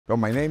So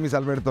my name is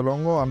Alberto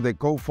Longo. I'm the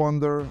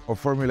co-founder of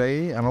Formula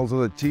E and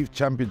also the Chief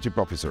Championship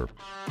Officer.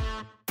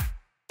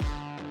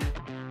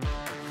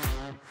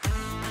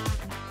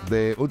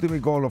 The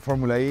ultimate goal of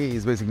Formula E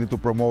is basically to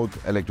promote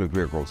electric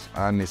vehicles.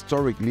 And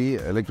historically,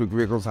 electric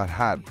vehicles have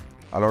had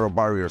a lot of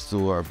barriers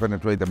to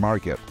penetrate the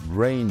market.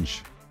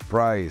 Range,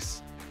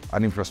 price,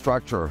 and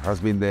infrastructure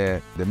has been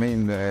the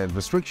main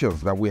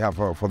restrictions that we have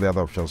for the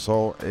adoption.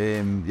 So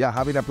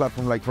having a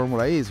platform like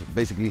Formula E is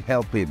basically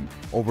helping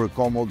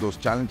overcome all those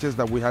challenges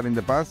that we had in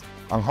the past.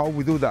 And how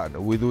we do that?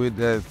 We do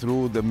it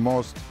through the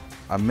most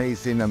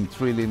amazing and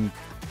thrilling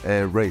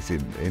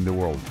racing in the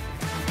world.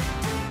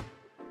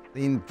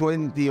 In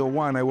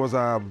 2001, I was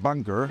a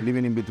banker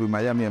living in between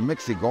Miami and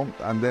Mexico,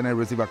 and then I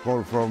received a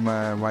call from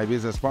my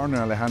business partner,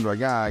 Alejandro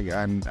Agag,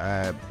 and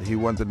he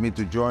wanted me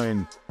to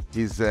join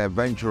his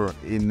venture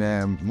in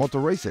motor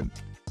racing.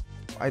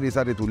 I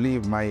decided to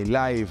live my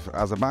life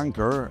as a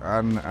banker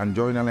and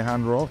join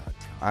Alejandro,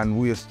 and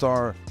we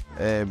start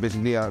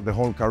basically the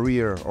whole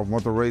career of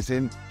motor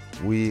racing.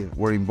 We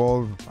were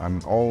involved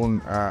and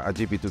own a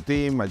GP2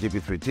 team, a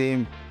GP3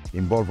 team,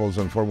 involved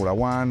also in Formula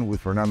 1 with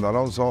Fernando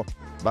Alonso.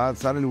 But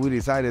suddenly we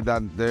decided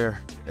that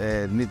there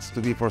needs to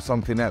be for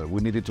something else.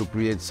 We needed to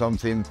create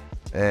something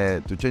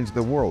to change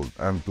the world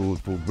and to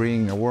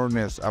bring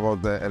awareness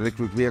about the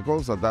electric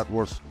vehicles. And that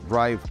was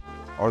drive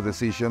our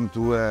decision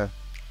to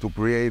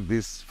create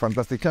this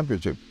fantastic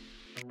championship.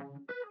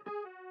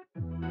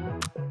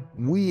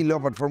 We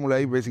love at Formula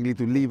E basically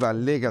to leave a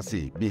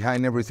legacy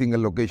behind every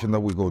single location that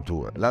we go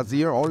to.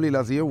 Only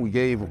last year, we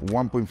gave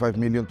 1.5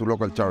 million to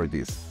local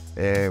charities.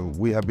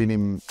 We have been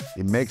in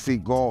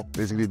Mexico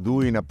basically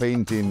doing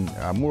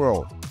a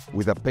mural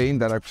with a paint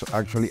that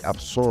actually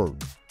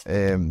absorbed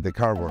the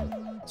carbon.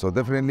 So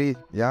definitely,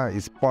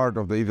 it's part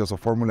of the ethos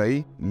of Formula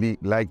E,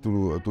 like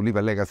to leave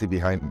a legacy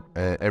behind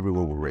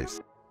everywhere we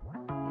race.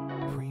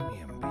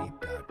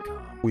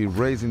 We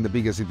race in the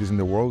biggest cities in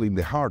the world, in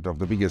the heart of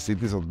the biggest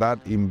cities, so that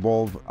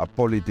involves a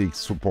politics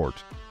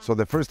support. So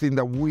the first thing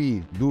that we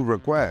do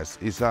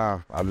request is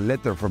a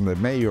letter from the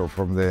mayor,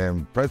 from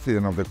the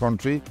president of the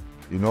country,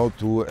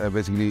 to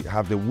basically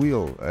have the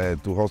will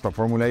to host a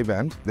Formula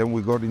event. Then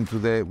we got into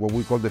what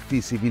we call the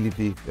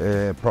feasibility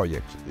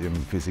project.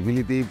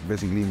 Feasibility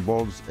basically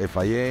involves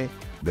FIA,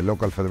 the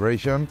local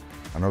federation,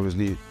 and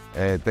obviously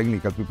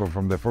technical people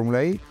from the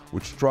Formula E,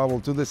 which travel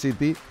to the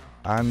city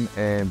and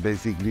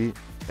basically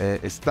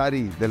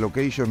study the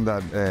location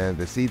that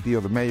the city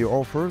or the mayor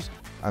offers,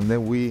 and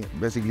then we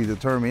basically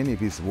determine if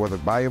it's whether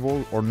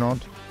viable or not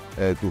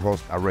to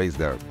host a race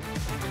there.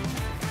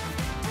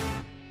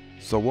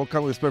 So what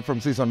can we expect from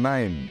Season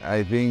 9?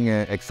 I think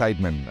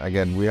excitement.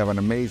 Again, we have an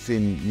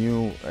amazing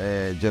new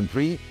Gen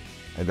 3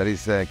 that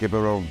is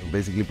capable of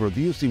basically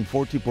producing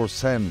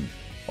 40%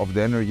 of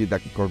the energy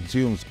that it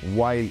consumes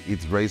while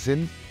it's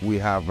racing. We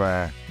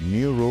have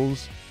new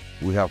rules.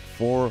 We have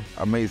 4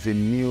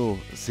 amazing new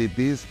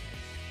cities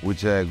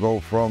which go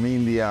from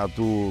India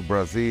to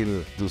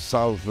Brazil to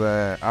South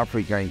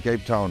Africa in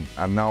Cape Town,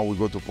 and now we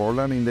go to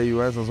Portland in the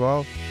US as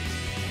well.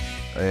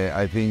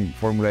 I think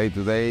Formula E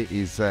today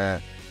is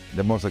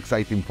the most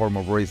exciting form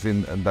of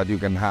racing that you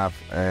can have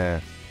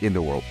in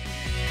the world.